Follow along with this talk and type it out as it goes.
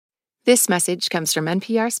This message comes from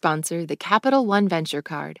NPR sponsor, the Capital One Venture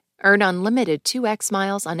Card. Earn unlimited 2x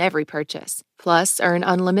miles on every purchase. Plus, earn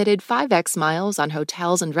unlimited 5x miles on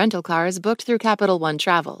hotels and rental cars booked through Capital One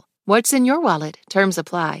Travel. What's in your wallet? Terms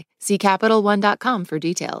apply. See CapitalOne.com for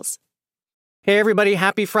details. Hey everybody,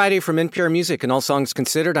 happy Friday from NPR Music and All Songs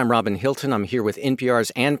Considered. I'm Robin Hilton. I'm here with NPR's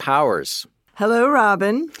Ann Powers. Hello,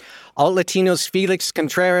 Robin. All Latinos' Felix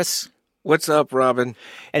Contreras. What's up, Robin?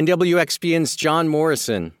 And WXPN's John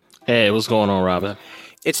Morrison. Hey, what's going on, Robin?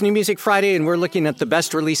 It's New Music Friday, and we're looking at the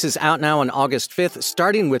best releases out now on August 5th,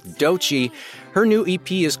 starting with Doechii. Her new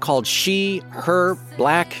EP is called She, Her,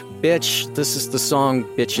 Black, Bitch. This is the song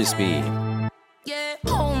Bitches Be. Yeah,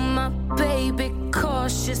 oh my baby,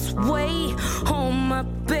 cautious way. Oh my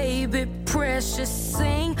baby, precious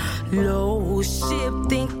sing. Low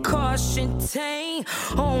shifting, caution tame.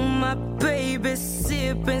 Oh my baby,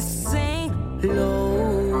 sip and sing.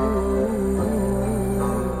 Low.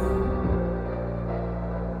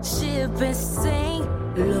 Ship and sing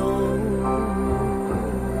low.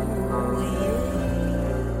 Yeah.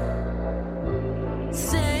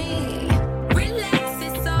 Sing, relax,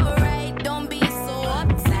 it's alright. Don't be so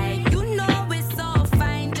uptight. You know it's all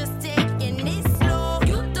fine, just taking it slow.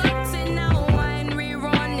 You ducking out wine,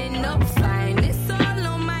 rerunning up fine. It's all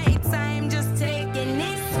on my time, just taking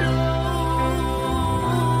it slow.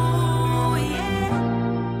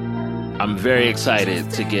 Yeah. I'm very excited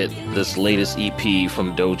to get this latest EP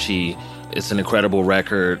from Doechii. It's an incredible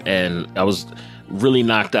record, and I was really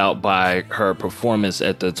knocked out by her performance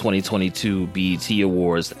at the 2022 BET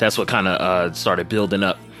Awards. That's what kind of started building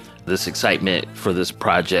up this excitement for this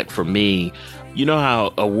project for me. You know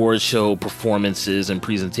how award show performances and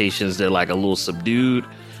presentations, they're like a little subdued?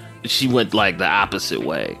 She went like the opposite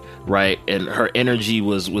way, right? And her energy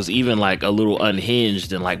was even like a little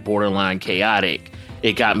unhinged and like borderline chaotic.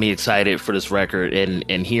 It got me excited for this record,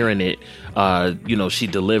 and hearing it, she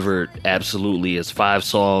delivered absolutely. It's 5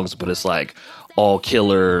 songs, but it's like all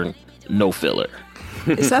killer, no filler.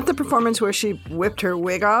 Is that the performance where she whipped her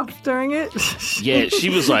wig off during it? Yeah, she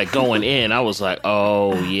was like going in. I was like,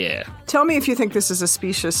 oh, yeah. Tell me if you think this is a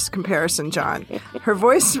specious comparison, John. Her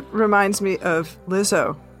voice reminds me of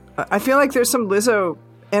Lizzo. I feel like there's some Lizzo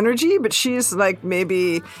energy, but she's like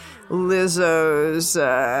maybe Lizzo's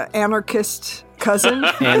anarchist cousin.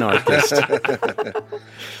 Anarchist.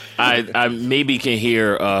 I maybe can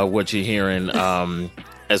hear what you're hearing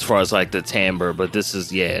as far as like the timbre, but this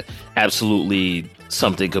is, absolutely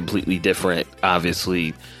something completely different,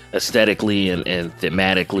 obviously, aesthetically and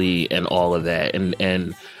thematically and all of that.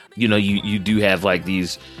 And you do have like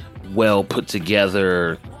these well put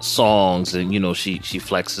together songs, and she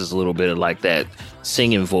flexes a little bit of like that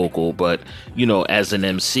singing vocal, but as an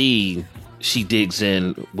MC, she digs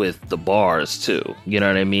in with the bars too. You know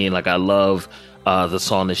what I mean? Like I love the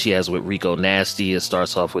song that she has with Rico Nasty. It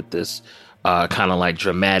starts off with this kind of like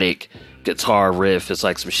dramatic guitar riff. It's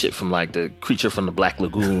like some shit from like the Creature from the Black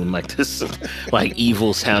Lagoon, like this like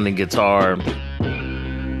evil sounding guitar.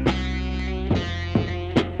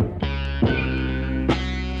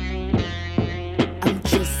 I'm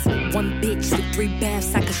just one bitch with 3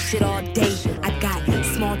 baths, I could shit all day. I got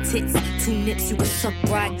small tits, 2 nips, you could suck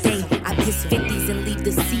broad day. I piss 50s and leave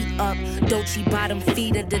the seat up. Doechii bottom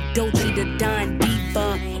feeder, the Doechii, the Don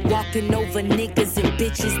Diva. Walking over niggas and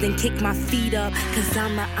bitches, then kick my feet up, cause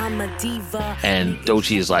I'm a diva. And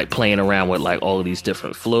Doechii is like playing around with like all of these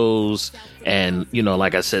different flows. And,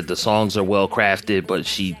 like I said, the songs are well crafted, but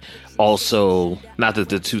she also, not that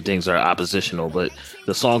the two things are oppositional, but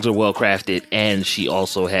the songs are well crafted, and she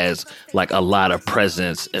also has like a lot of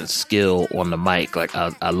presence and skill on the mic. Like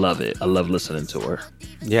I love it. I love listening to her.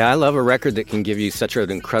 Yeah, I love a record that can give you such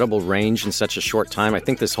an incredible range in such a short time. I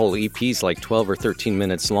think this whole EP is like 12 or 13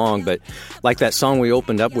 minutes long, but like that song we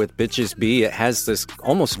opened up with, Bitches Be, it has this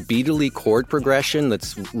almost beatly chord progression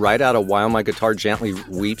that's right out of While My Guitar Gently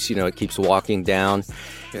Weeps. It keeps walking down.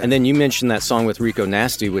 Yeah. And then you mentioned that song with Rico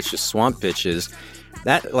Nasty, which is Swamp Bitches.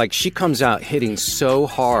 That, like, she comes out hitting so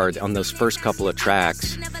hard on those first couple of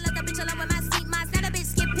tracks.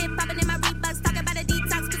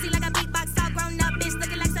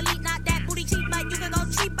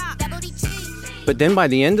 But then by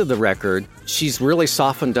the end of the record, she's really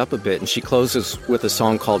softened up a bit, and she closes with a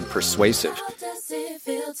song called Persuasive. How does it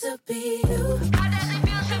feel to be you?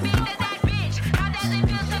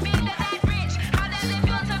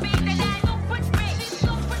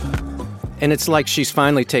 And it's like she's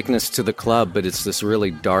finally taken us to the club, but it's this really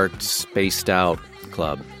dark, spaced out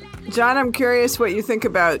club. John, I'm curious what you think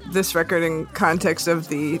about this record in context of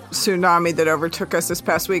the tsunami that overtook us this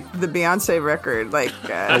past week, the Beyonce record. Like,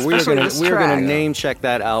 we're going to name check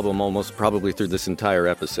that album almost probably through this entire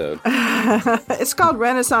episode. It's called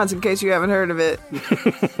Renaissance, in case you haven't heard of it.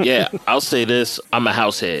 Yeah, I'll say this. I'm a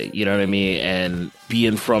househead, you know what I mean? And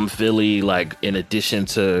being from Philly, like, in addition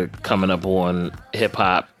to coming up on hip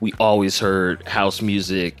hop, we always heard house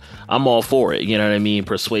music. I'm all for it, you know what I mean?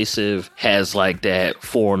 Persuasive has like that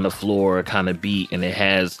 4 on the floor kind of beat, and it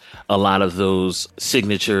has a lot of those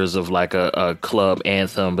signatures of like a club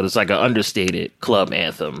anthem, but it's like an understated club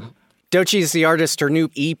anthem. Doechii is the artist. Her new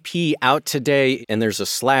EP out today, and there's a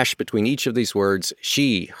slash between each of these words.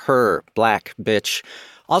 She, her, black, bitch.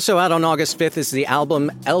 Also out on August 5th is the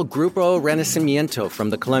album El Grupo Renacimiento from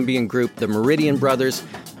the Colombian group The Meridian Brothers.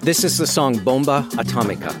 This is the song Bomba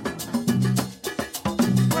Atómica.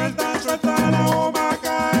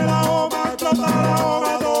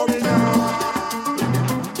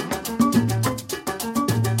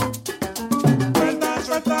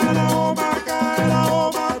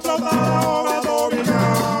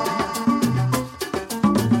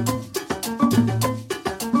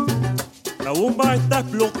 La bomba está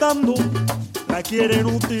explotando, la quieren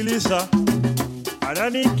utilizar para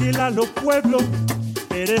aniquilar los pueblos,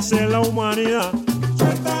 perece la humanidad.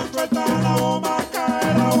 Suelta, suelta la bomba,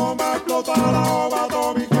 cae la bomba, explota la bomba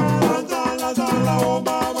atómica. Lanzan la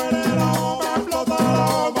bomba, muere la bomba, explota la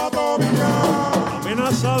bomba atómica. La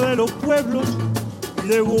amenaza de los pueblos y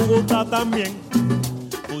de Bogotá también.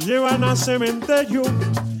 Nos llevan a cementerio,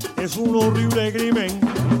 es un horrible crimen.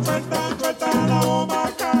 Suelta, suelta la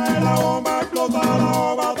bomba, cae la bomba, explota la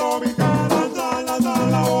bomba atómica.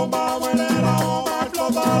 Lanzan la bomba, muere la bomba,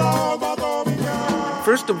 explota la bomba atómica.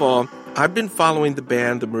 First of all, I've been following the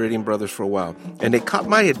band, the Meridian Brothers, for a while, and they caught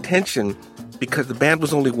my attention because the band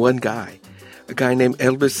was only one guy, a guy named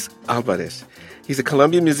Elvis Alvarez. He's a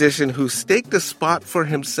Colombian musician who staked a spot for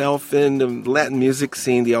himself in the Latin music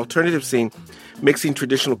scene, the alternative scene, mixing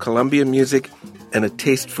traditional Colombian music and a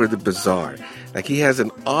taste for the bizarre. Like, he has an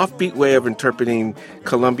offbeat way of interpreting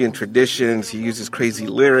Colombian traditions. He uses crazy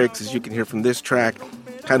lyrics, as you can hear from this track,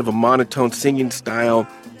 kind of a monotone singing style,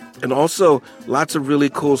 and also lots of really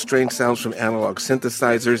cool strange sounds from analog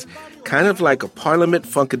synthesizers, kind of like a Parliament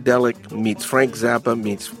Funkadelic meets Frank Zappa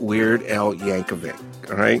meets Weird Al Yankovic,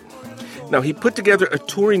 all right? Now, he put together a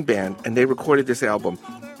touring band, and they recorded this album.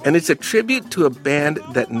 And it's a tribute to a band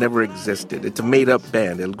that never existed. It's a made-up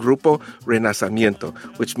band, El Grupo Renacimiento,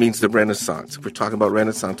 which means the Renaissance. We're talking about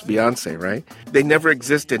Renaissance Beyonce, right? They never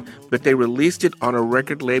existed, but they released it on a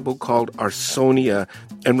record label called Arsonia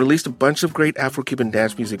and released a bunch of great Afro-Cuban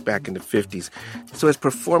dance music back in the 50s. So it's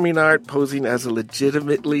performing art posing as a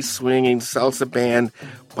legitimately swinging salsa band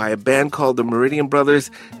by a band called the Meridian Brothers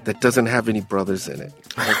that doesn't have any brothers in it.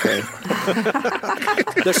 Okay.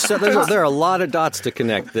 There are a lot of dots to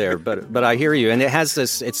connect there, but I hear you, and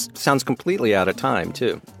it sounds completely out of time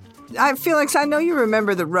too. Felix, I know you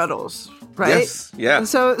remember the Ruddles, right? Yes, yeah.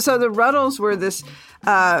 So the Ruddles were this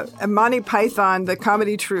Monty Python, the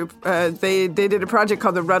comedy troupe. They did a project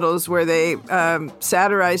called the Ruddles where they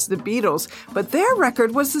satirized the Beatles, but their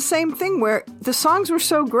record was the same thing where the songs were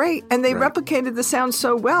so great and they replicated the sound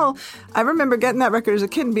so well. I remember getting that record as a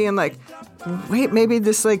kid and being like, wait, maybe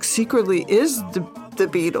this like secretly is the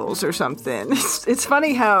Beatles or something. It's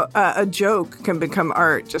funny how a joke can become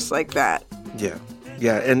art just like that.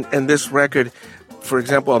 Yeah, and this record, for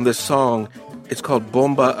example, on this song, it's called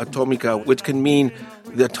Bomba Atómica, which can mean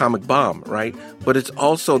the atomic bomb, right? But it's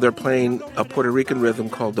also, they're playing a Puerto Rican rhythm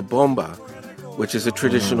called the bomba, which is a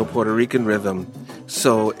traditional Puerto Rican rhythm.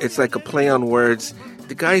 So it's like a play on words.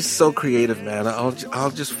 The guy's so creative, man.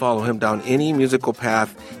 I'll just follow him down any musical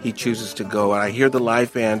path he chooses to go. And I hear the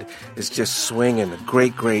live band is just swinging, a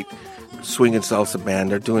great swinging salsa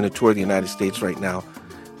band. They're doing a tour of the United States right now.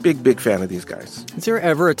 Big fan of these guys. Is there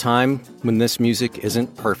ever a time when this music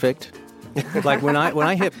isn't perfect? Like when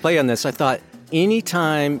I hit play on this, I thought,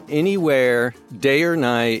 anytime, anywhere, day or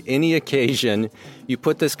night, any occasion, you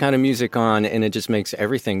put this kind of music on and it just makes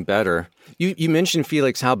everything better. You mentioned,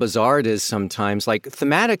 Felix, how bizarre it is sometimes. Like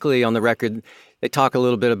thematically on the record, they talk a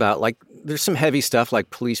little bit about like there's some heavy stuff like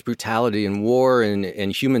police brutality and war and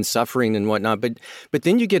human suffering and whatnot. But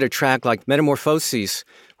then you get a track like Metamorphosis,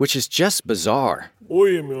 which is just bizarre.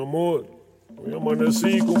 Oye, mi amor, hoy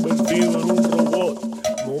amanecí convertido en un robot.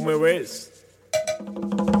 No me ves.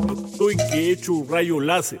 Estoy que he hecho un rayo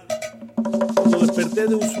láser. Todo desperté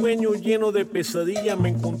de un sueño lleno de pesadilla, me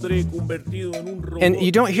encontré convertido en un robot. And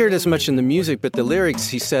you don't hear it as much in the music, but the lyrics,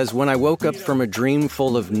 he says, when I woke up from a dream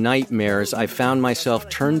full of nightmares, I found myself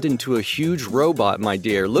turned into a huge robot, my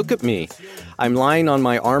dear. Look at me. I'm lying on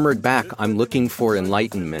my armored back. I'm looking for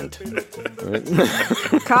enlightenment.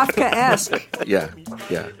 Kafkaesque. Yeah.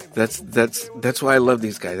 That's why I love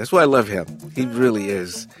these guys. That's why I love him. He really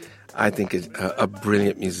is, I think, a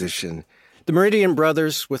brilliant musician. The Meridian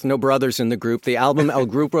Brothers, with no brothers in the group, the album El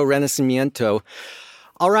Grupo Renacimiento.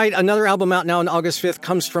 All right, another album out now on August 5th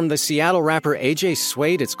comes from the Seattle rapper AJ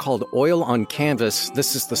Suede. It's called Oil on Canvas.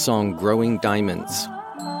 This is the song Growing Diamonds.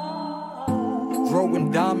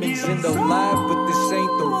 Growing diamonds in the lab, but this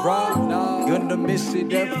ain't the rock. Gonna miss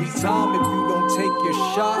it every time if you don't take your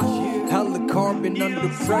shot. Hella carbon under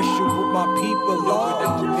pressure with my people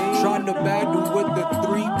are. Trying to battle what the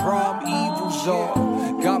 3 prime evils are.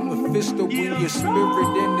 Got Mephisto in your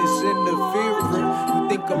spirit and it's interfering. You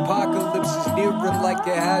think apocalypse is nearing like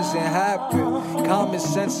it hasn't happened. Common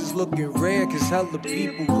sense is looking rare cause hella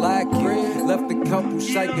people lack it. Left a couple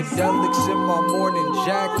psychedelics in my morning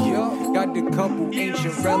jacket. Got a couple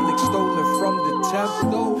ancient relics stolen from the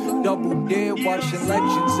temple. Double dare watching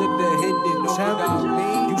legends of the hidden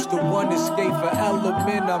temple. Used to one escape for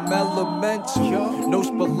element, I'm elemental. No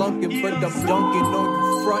spelunking, but I'm dunking on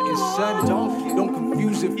you front and center. Don't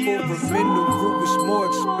confuse it for a mineral, it's more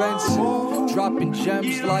expensive. Dropping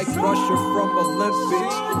gems like Russia from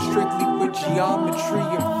Olympics. Strictly with geometry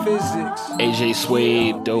and physics. AJ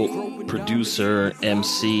Suede, dope producer,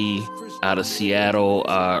 MC out of Seattle.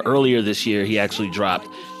 Earlier this year, he actually dropped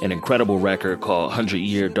an incredible record called 100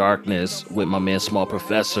 Year Darkness with my man Small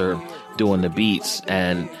Professor doing the beats.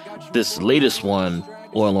 And this latest one,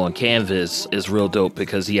 Oil on Canvas, is real dope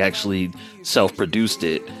because he actually self-produced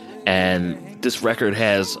it. And this record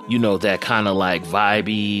has, you know, that kind of like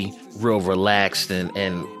vibey, real relaxed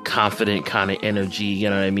and confident kind of energy, you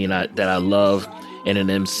know what I mean, that I love in an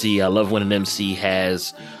MC. I love when an MC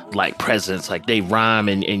has like presence, like they rhyme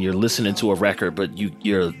and you're listening to a record, but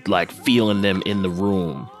you're like feeling them in the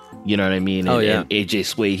room. You know what I mean? And AJ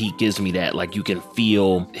Suede, he gives me that. Like you can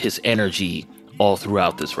feel his energy all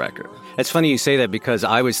throughout this record. It's funny you say that because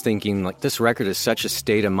I was thinking, like, this record is such a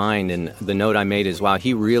state of mind, and the note I made is, wow,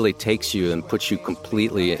 he really takes you and puts you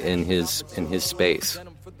completely in his space.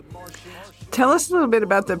 Tell us a little bit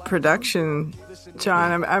about the production,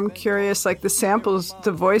 John. I'm curious, like the samples,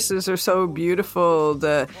 the voices are so beautiful,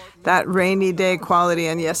 that rainy day quality.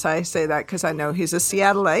 And yes, I say that because I know he's a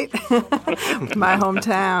Seattleite, my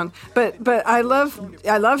hometown. But I love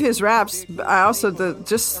his raps. I also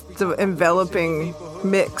the enveloping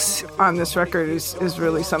mix on this record is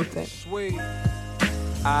really something.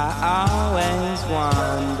 I always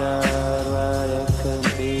wondered what it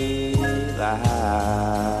could be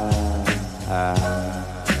like.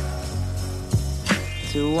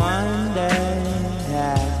 To one day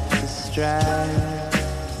have to stray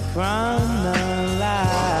from the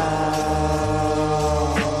light.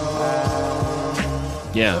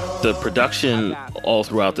 Yeah, the production all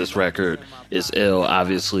throughout this record is ill.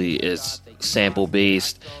 Obviously, it's sample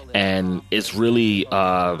based, and it's really,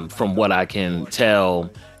 from what I can tell,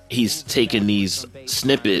 he's taken these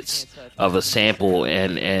snippets of a sample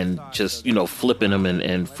and just, you know, flipping them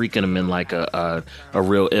and freaking them in like a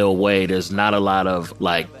real ill way. There's not a lot of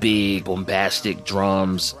like big bombastic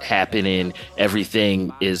drums happening.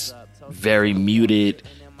 Everything is very muted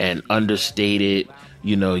and understated.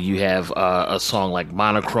 You know, you have a song like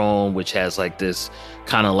Monochrome, which has like this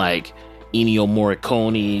kind of like Ennio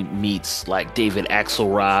Morricone meets like David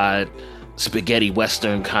Axelrod, spaghetti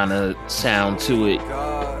western kind of sound to it.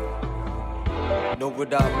 Know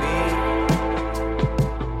what I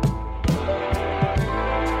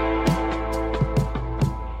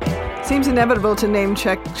mean? Seems inevitable to name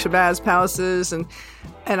check Shabazz Palaces, and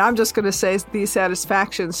I'm just going to say the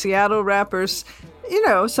satisfaction. Seattle rappers, you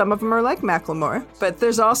know, some of them are like Macklemore, but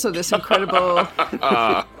there's also this incredible...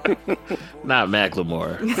 Not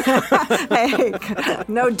Macklemore. Hey,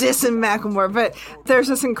 no dissing Macklemore, but there's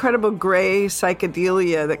this incredible gray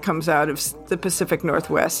psychedelia that comes out of the Pacific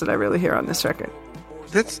Northwest that I really hear on this record.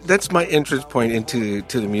 That's my entrance point into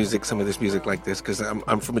the music, some of this music like this, because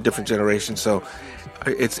I'm from a different generation, so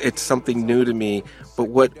it's something new to me. But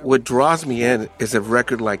what draws me in is a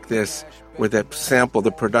record like this, where that sample,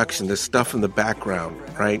 the production, the stuff in the background,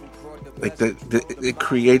 right? Like it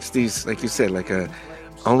creates these, like you said, like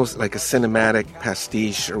almost like a cinematic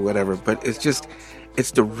pastiche or whatever. But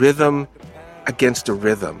it's the rhythm against the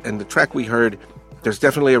rhythm. And the track we heard, there's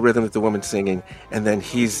definitely a rhythm that the woman's singing, and then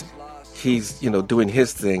he's you know, doing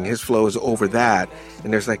his thing. His flow is over that,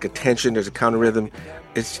 and there's like a tension, there's a counter rhythm.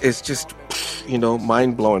 It's just,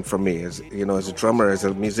 mind-blowing for me as a drummer, as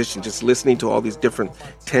a musician, just listening to all these different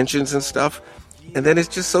tensions and stuff. And then it's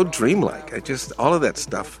just so dreamlike. All of that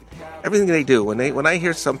stuff, everything they do, when I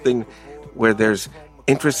hear something where there's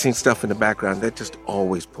interesting stuff in the background, that just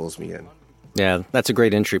always pulls me in. Yeah, that's a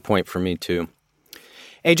great entry point for me, too.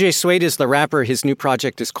 AJ Suede is the rapper. His new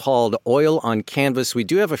project is called Oil on Canvas. We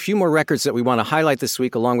do have a few more records that we want to highlight this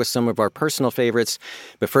week, along with some of our personal favorites.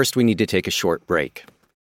 But first, we need to take a short break.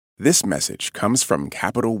 This message comes from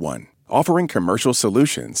Capital One, offering commercial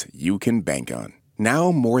solutions you can bank on.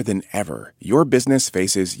 Now more than ever, your business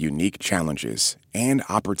faces unique challenges and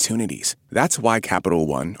opportunities. That's why Capital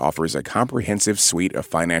One offers a comprehensive suite of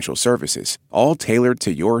financial services, all tailored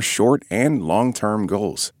to your short and long-term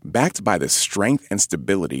goals. Backed by the strength and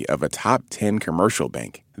stability of a top 10 commercial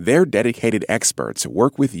bank, their dedicated experts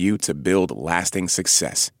work with you to build lasting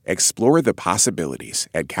success. Explore the possibilities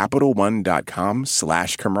at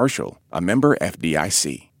CapitalOne.com/commercial, a member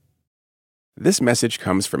FDIC. This message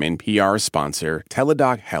comes from NPR sponsor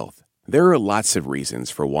Teladoc Health. There are lots of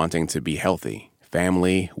reasons for wanting to be healthy.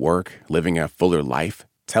 Family, work, living a fuller life.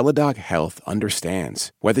 Teladoc Health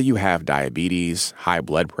understands. Whether you have diabetes, high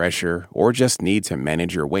blood pressure, or just need to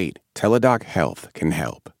manage your weight, Teladoc Health can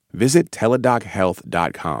help. Visit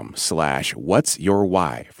teladochealth.com/what's your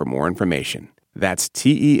why for more information. That's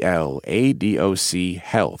TELADOC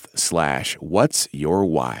health/what's your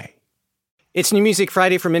why. It's New Music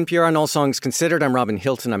Friday from NPR on All Songs Considered. I'm Robin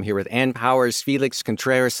Hilton. I'm here with Ann Powers, Felix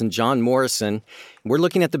Contreras, and John Morrison. We're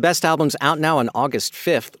looking at the best albums out now on August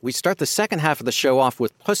 5th. We start the second half of the show off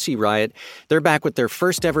with Pussy Riot. They're back with their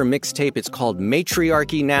first ever mixtape. It's called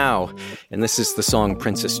Matriarchy Now, and this is the song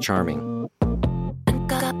Princess Charming.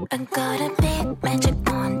 I got a big magic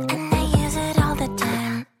wand and I use it all the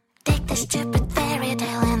time. Take this stupid fairy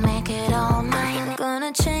tale and make it all mine. I'm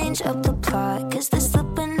gonna change up the plot, cause the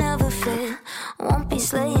slipper never fit. Won't be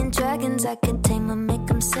slaying dragons, I can tame and make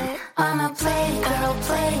them sit. I'm a playgirl,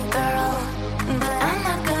 but I'm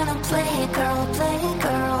not gonna play girl.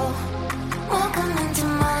 Welcome into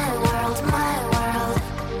my world.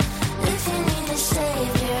 If you need a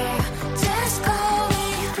savior, just call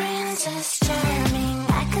me Princess Charming.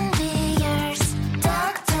 I can be yours.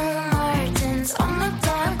 Dr. Martens on the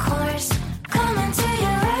black horse, coming to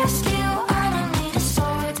your rescue. I don't need a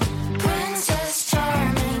sword. Princess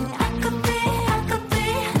Charming, I could be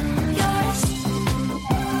yours.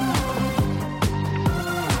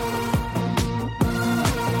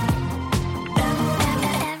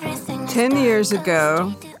 10 years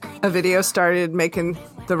ago, a video started making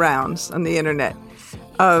the rounds on the internet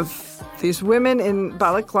of these women in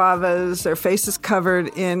balaclavas, their faces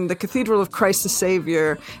covered in the Cathedral of Christ the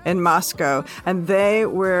Savior in Moscow. And they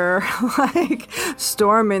were like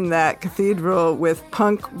storming that cathedral with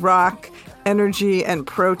punk rock energy and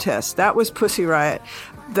protest. That was Pussy Riot.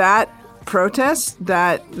 That protest,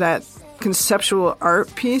 that conceptual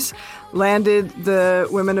art piece landed the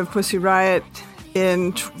women of Pussy Riot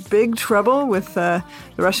in big trouble with the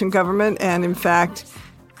Russian government and, in fact,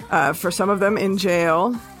 for some of them in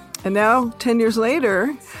jail. And now, 10 years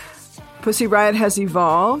later, Pussy Riot has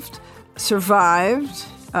evolved, survived,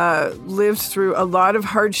 lived through a lot of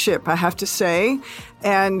hardship, I have to say,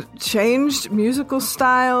 and changed musical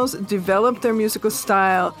styles, developed their musical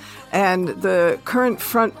style. And the current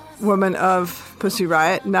front woman of Pussy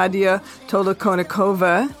Riot, Nadia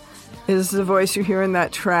Tolokonnikova, is the voice you hear in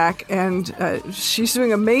that track, and she's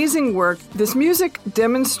doing amazing work. This music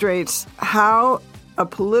demonstrates how a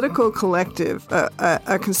political collective,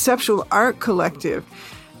 a conceptual art collective,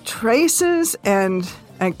 traces and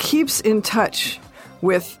keeps in touch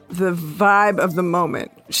with the vibe of the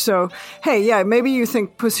moment. So, hey, yeah, maybe you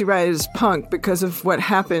think Pussy Riot is punk because of what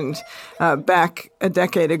happened back a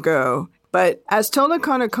decade ago. But as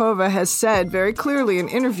Tolokonnikova has said very clearly in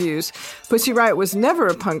interviews, Pussy Riot was never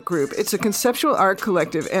a punk group. It's a conceptual art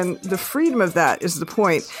collective, and the freedom of that is the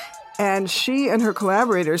point. And she and her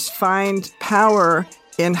collaborators find power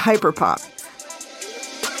in hyperpop.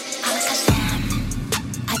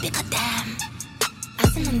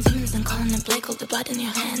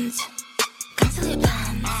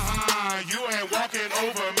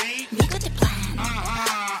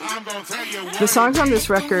 The songs on this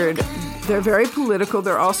record, they're very political.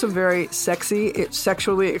 They're also very sexy,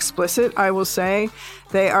 sexually explicit, I will say.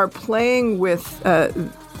 They are playing with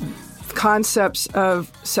concepts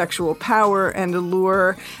of sexual power and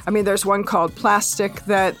allure. I mean, there's one called Plastic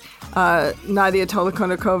that Nadia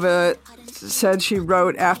Tolokonnikova said she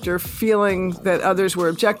wrote after feeling that others were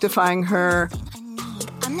objectifying her.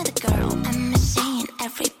 I'm not a girl, I'm a machine.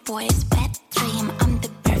 Every boy's wet dream. I'm the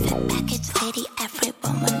perfect package lady. Every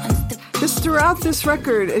woman wants to be Just throughout this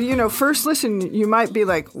record, first listen, you might be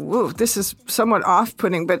like, whoa, this is somewhat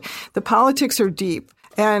off-putting, but the politics are deep.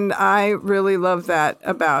 And I really love that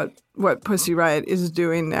about what Pussy Riot is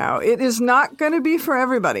doing now. It is not going to be for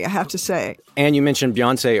everybody, I have to say. And you mentioned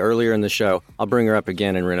Beyonce earlier in the show. I'll bring her up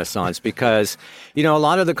again in Renaissance because, a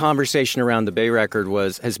lot of the conversation around the Bay record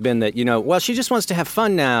has been that, she just wants to have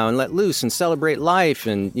fun now and let loose and celebrate life.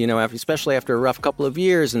 And, especially after a rough couple of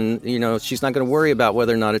years. And, she's not going to worry about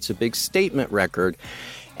whether or not it's a big statement record.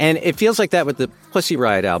 And it feels like that with the Pussy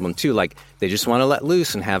Riot album, too. Like, they just want to let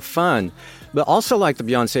loose and have fun. But also like the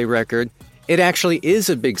Beyonce record, it actually is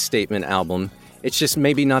a big statement album. It's just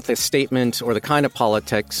maybe not the statement or the kind of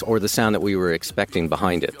politics or the sound that we were expecting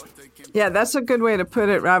behind it. Yeah, that's a good way to put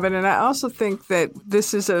it, Robin. And I also think that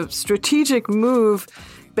this is a strategic move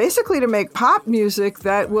basically to make pop music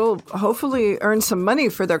that will hopefully earn some money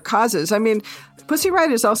for their causes. I mean, Pussy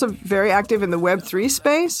Riot is also very active in the Web3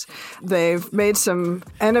 space. They've made some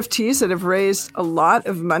NFTs that have raised a lot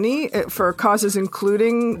of money for causes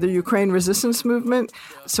including the Ukraine resistance movement.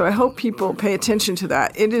 So I hope people pay attention to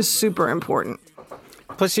that. It is super important.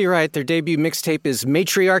 Pussy Riot, their debut mixtape is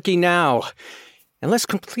Matriarchy Now. And let's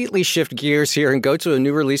completely shift gears here and go to a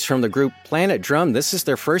new release from the group Planet Drum. This is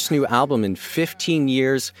their first new album in 15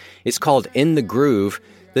 years. It's called In the Groove.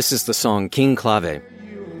 This is the song King Clave.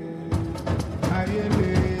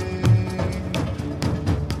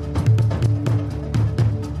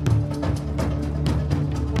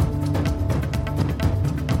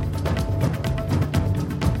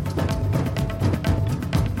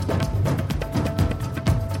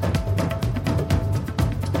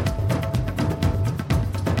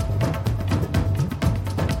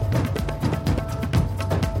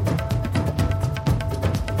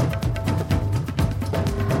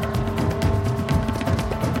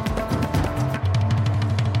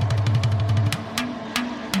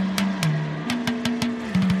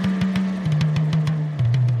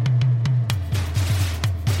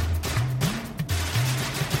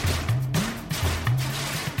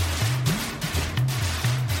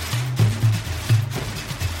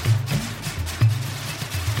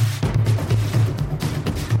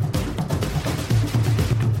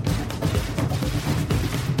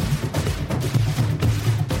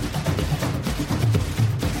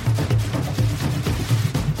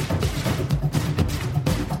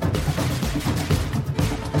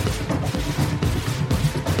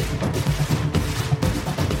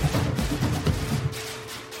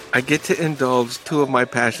 I get to indulge two of my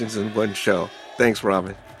passions in one show. Thanks,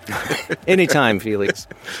 Robin. Anytime, Felix.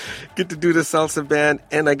 Get to do the salsa band,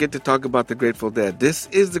 and I get to talk about the Grateful Dead. This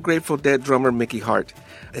is the Grateful Dead drummer, Mickey Hart,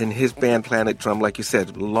 and his band, Planet Drum. Like you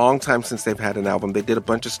said, long time since they've had an album. They did a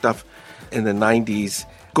bunch of stuff in the 90s.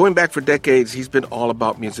 Going back for decades, he's been all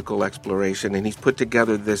about musical exploration, and he's put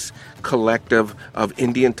together this collective of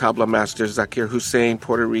Indian tabla master Zakir Hussain,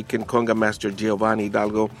 Puerto Rican conga master Giovanni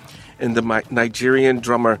Hidalgo, and the Nigerian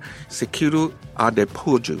drummer Sikiru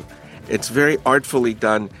Adepoju. It's very artfully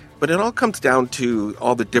done, but it all comes down to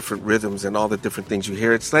all the different rhythms and all the different things you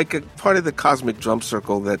hear. It's like a part of the cosmic drum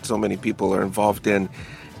circle that so many people are involved in.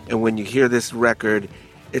 And when you hear this record,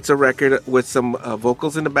 it's a record with some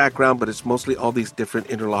vocals in the background, but it's mostly all these different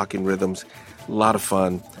interlocking rhythms. A lot of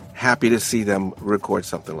fun. Happy to see them record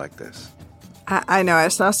something like this. I know.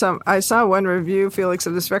 I saw one review, Felix,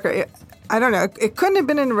 of this record. I don't know. It couldn't have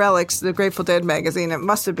been in Relics, the Grateful Dead magazine. It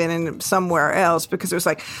must have been in somewhere else because it was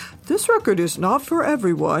like, this record is not for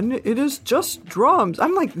everyone. It is just drums.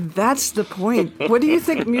 I'm like, that's the point. What do you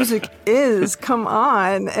think music is? Come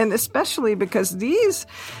on. And especially because these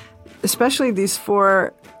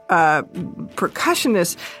four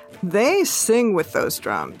percussionists, they sing with those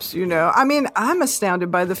drums, you know. I mean, I'm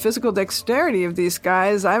astounded by the physical dexterity of these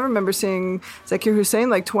guys. I remember seeing Zakir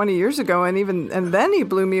Hussain like 20 years ago, and then he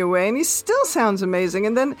blew me away, and he still sounds amazing.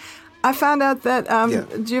 And then I found out that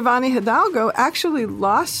Giovanni Hidalgo actually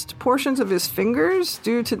lost portions of his fingers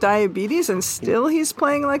due to diabetes, and still he's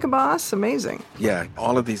playing like a boss. Amazing. Yeah,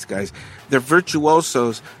 all of these guys, they're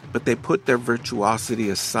virtuosos, but they put their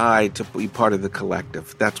virtuosity aside to be part of the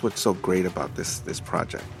collective. That's what's so great about this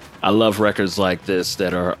project. I love records like this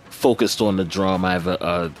that are focused on the drum. I have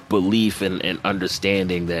a belief and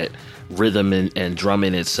understanding that rhythm and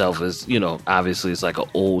drumming itself is, you know, obviously it's like an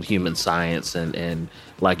old human science. And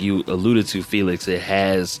like you alluded to, Felix, it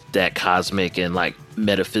has that cosmic and like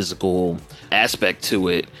metaphysical aspect to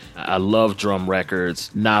it. I love drum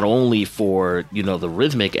records, not only for, you know, the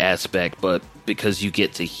rhythmic aspect, but because you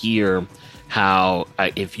get to hear how,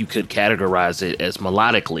 if you could categorize it as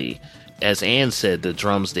melodically, as Ann said, the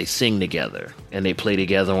drums, they sing together and they play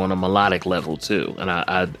together on a melodic level too. And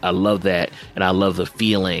I love that. And I love the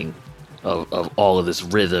feeling of all of this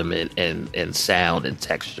rhythm and sound and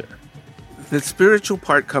texture. The spiritual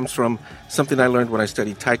part comes from something I learned when I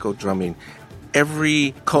studied taiko drumming.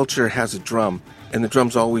 Every culture has a drum, and the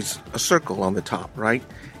drum's always a circle on the top, right?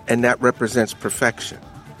 And that represents perfection.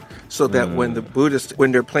 So that when the Buddhists,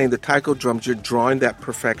 when they're playing the taiko drums, you're drawing that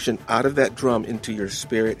perfection out of that drum into your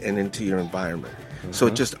spirit and into your environment. So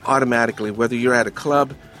it just automatically, whether you're at a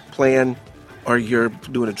club playing, or you're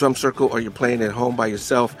doing a drum circle, or you're playing at home by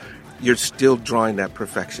yourself, you're still drawing that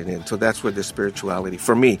perfection in. So that's where the spirituality,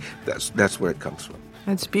 for me, that's where it comes from.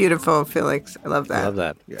 That's beautiful, Felix. I love that. I love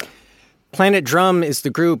that. Yeah. Planet Drum is the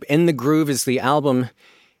group. In the Groove is the album.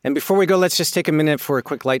 And before we go, let's just take a minute for a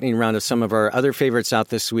quick lightning round of some of our other favorites out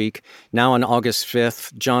this week. Now on August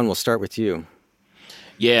 5th, John, we'll start with you.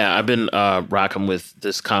 Yeah, I've been rocking with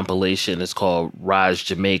this compilation. It's called Raj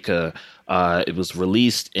Jamaica. It was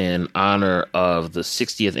released in honor of the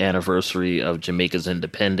 60th anniversary of Jamaica's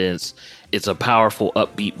independence. It's a powerful,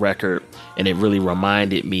 upbeat record, and it really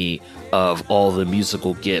reminded me of all the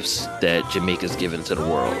musical gifts that Jamaica's given to the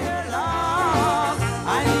world.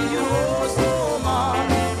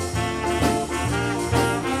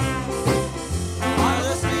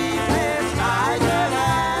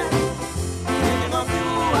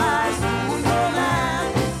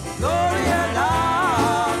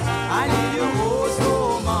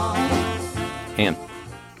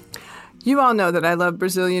 You all know that I love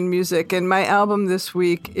Brazilian music, and my album this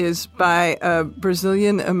week is by a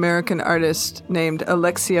Brazilian-American artist named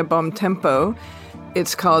Alexia Bomtempo.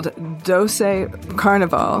 It's called Doce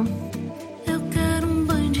Carnaval. Eu quero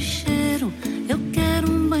banho de cheiro, eu quero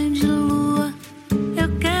banho de lua,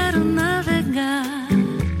 eu quero navegar.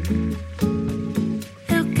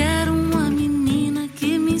 Eu quero uma menina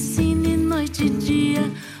que me ensine noite e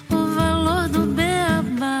dia o valor do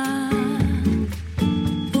beabá.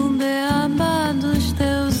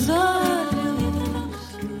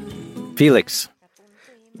 Felix.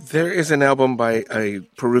 There is an album by a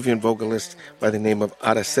Peruvian vocalist by the name of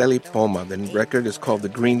Araceli Poma. The record is called The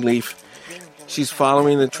Green Leaf. She's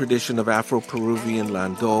following the tradition of Afro-Peruvian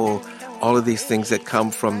landau, all of these things that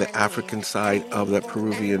come from the African side of the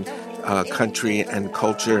Peruvian country and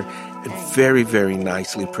culture, and very, very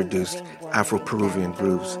nicely produced Afro-Peruvian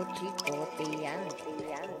grooves.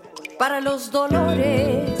 Para los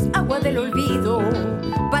dolores, agua del olvido.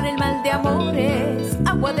 Para el mal de amores,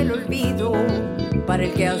 agua del olvido. Para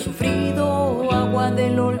el que ha sufrido, agua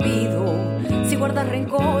del olvido. Si guardas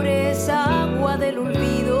rencores, agua del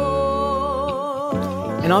olvido.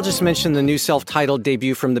 And I'll just mention the new self-titled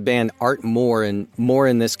debut from the band Art Moore, and Moore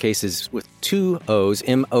in this case is with two O's,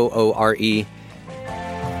 M-O-O-R-E.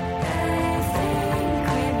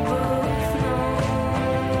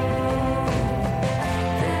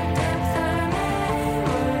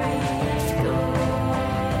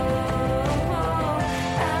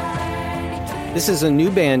 This is a new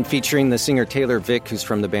band featuring the singer Taylor Vick, who's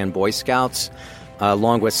from the band Boy Scouts,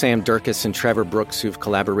 along with Sam Durkis and Trevor Brooks, who've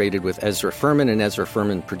collaborated with Ezra Furman, and Ezra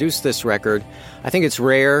Furman produced this record. I think it's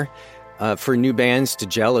rare for new bands to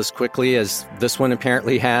gel as quickly as this one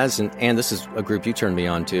apparently has, and this is a group you turned me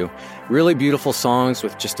on to. Really beautiful songs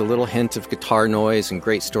with just a little hint of guitar noise and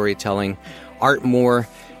great storytelling. Art Moore,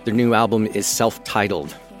 their new album is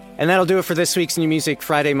self-titled. And that'll do it for this week's New Music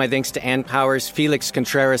Friday. My thanks to Ann Powers, Felix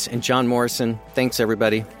Contreras, and John Morrison. Thanks,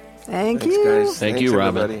 everybody. Thanks, you. Guys. Thanks, you,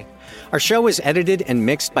 Robin. Everybody. Our show was edited and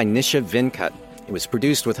mixed by Nisha Vincut. It was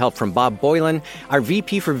produced with help from Bob Boylan. Our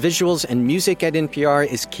VP for Visuals and Music at NPR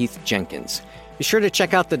is Keith Jenkins. Be sure to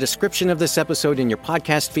check out the description of this episode in your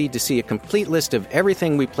podcast feed to see a complete list of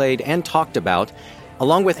everything we played and talked about,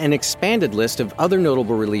 along with an expanded list of other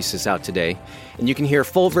notable releases out today. And you can hear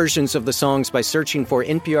full versions of the songs by searching for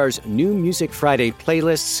NPR's New Music Friday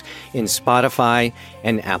playlists in Spotify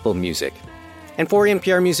and Apple Music. And for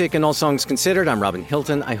NPR Music and All Songs Considered, I'm Robin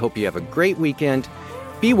Hilton. I hope you have a great weekend.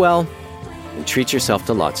 Be well, and treat yourself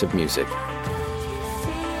to lots of music.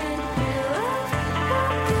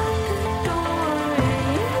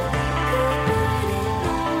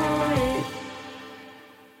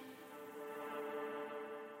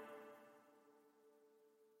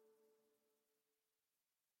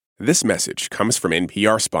 This message comes from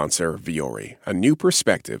NPR sponsor Vuori, a new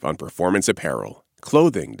perspective on performance apparel.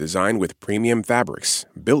 Clothing designed with premium fabrics,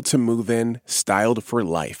 built to move in, styled for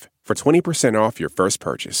life. For 20% off your first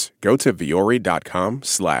purchase, go to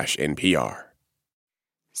vuori.com/NPR.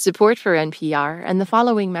 Support for NPR and the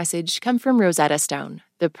following message come from Rosetta Stone,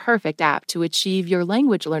 the perfect app to achieve your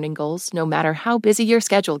language learning goals no matter how busy your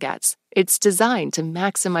schedule gets. It's designed to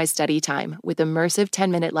maximize study time with immersive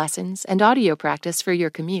 10-minute lessons and audio practice for your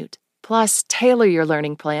commute. Plus, tailor your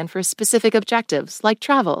learning plan for specific objectives like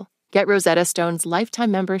travel. Get Rosetta Stone's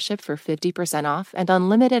lifetime membership for 50% off and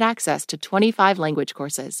unlimited access to 25 language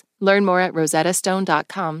courses. Learn more at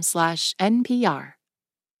rosettastone.com/NPR.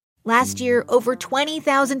 Last year, over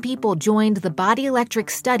 20,000 people joined the Body Electric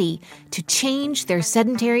study to change their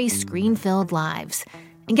sedentary, screen-filled lives.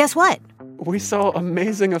 And guess what? We saw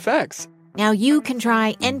amazing effects. Now you can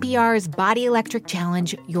try NPR's Body Electric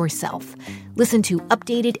Challenge yourself. Listen to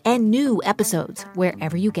updated and new episodes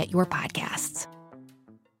wherever you get your podcasts.